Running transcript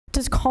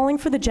Does calling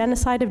for the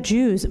genocide of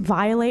Jews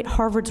violate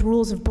Harvard's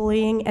rules of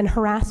bullying and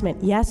harassment?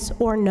 Yes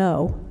or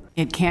no?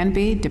 It can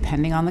be,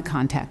 depending on the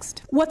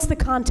context. What's the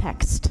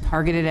context?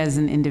 Targeted as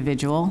an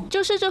individual.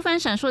 就是这番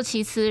闪烁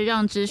其词，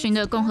让质询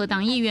的共和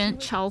党议员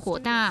超火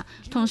大，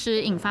同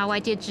时引发外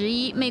界质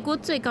疑美国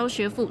最高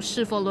学府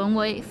是否沦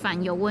为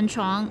反犹温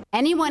床。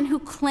Anyone who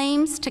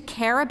claims to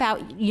care about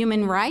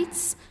human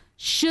rights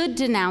should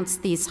denounce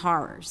these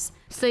horrors.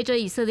 随着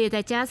以色列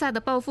在加萨的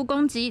报复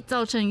攻击，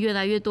造成越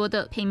来越多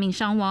的平民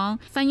伤亡，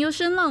反犹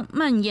声浪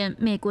蔓延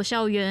美国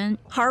校园。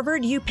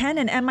Harvard, UPenn,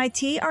 and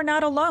MIT are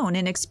not alone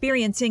in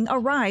experiencing a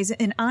rise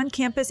in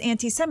on-campus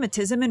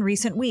anti-Semitism in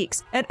recent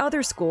weeks. At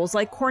other schools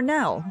like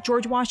Cornell,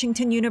 George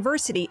Washington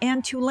University,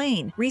 and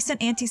Tulane,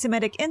 recent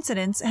anti-Semitic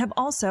incidents have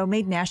also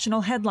made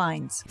national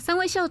headlines. 3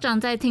位校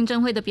长在听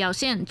证会的表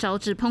现招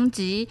致抨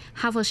击，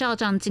哈佛校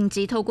长紧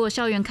急透过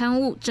校园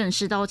刊物正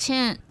式道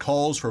歉。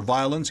Calls for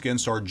violence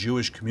against our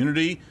Jewish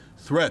community,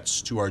 threats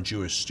to our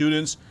Jewish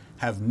students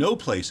have no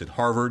place at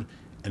Harvard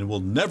and will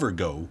never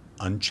go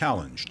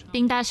unchallenged.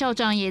 宾大校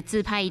长也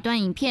自拍一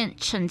段影片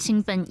澄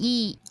清本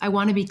意。I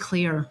want to be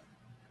clear.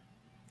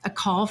 A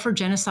call for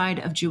genocide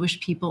of Jewish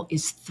people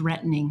is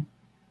threatening.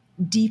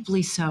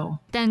 Deeply so.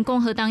 但共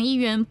和党议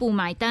员不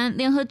买单，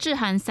联合致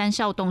函3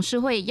校董事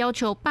会，要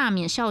求罢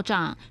免校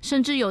长，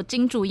甚至有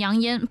金主扬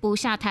言不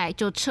下台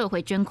就撤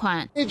回捐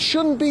款。It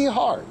shouldn't be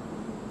hard,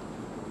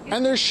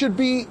 and there should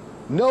be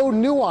no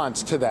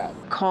nuance to that.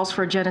 Calls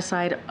for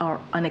genocide are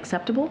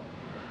unacceptable.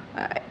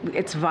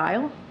 It's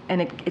vile,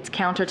 and it's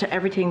counter to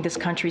everything this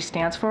country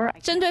stands for.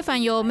 针对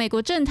反犹，美国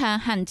政坛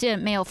罕见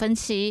没有分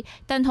歧，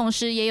但同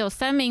时也有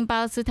3名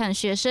巴勒斯坦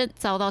学生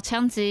遭到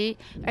枪击，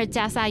而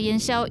加萨烟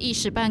硝一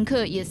时半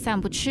刻也散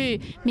不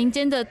去，民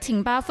间的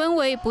挺巴氛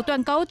围不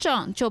断高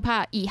涨，就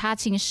怕以哈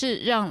情势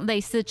让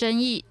类似争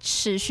议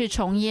持续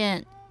重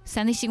演。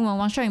三立新闻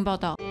王少颖报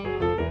道。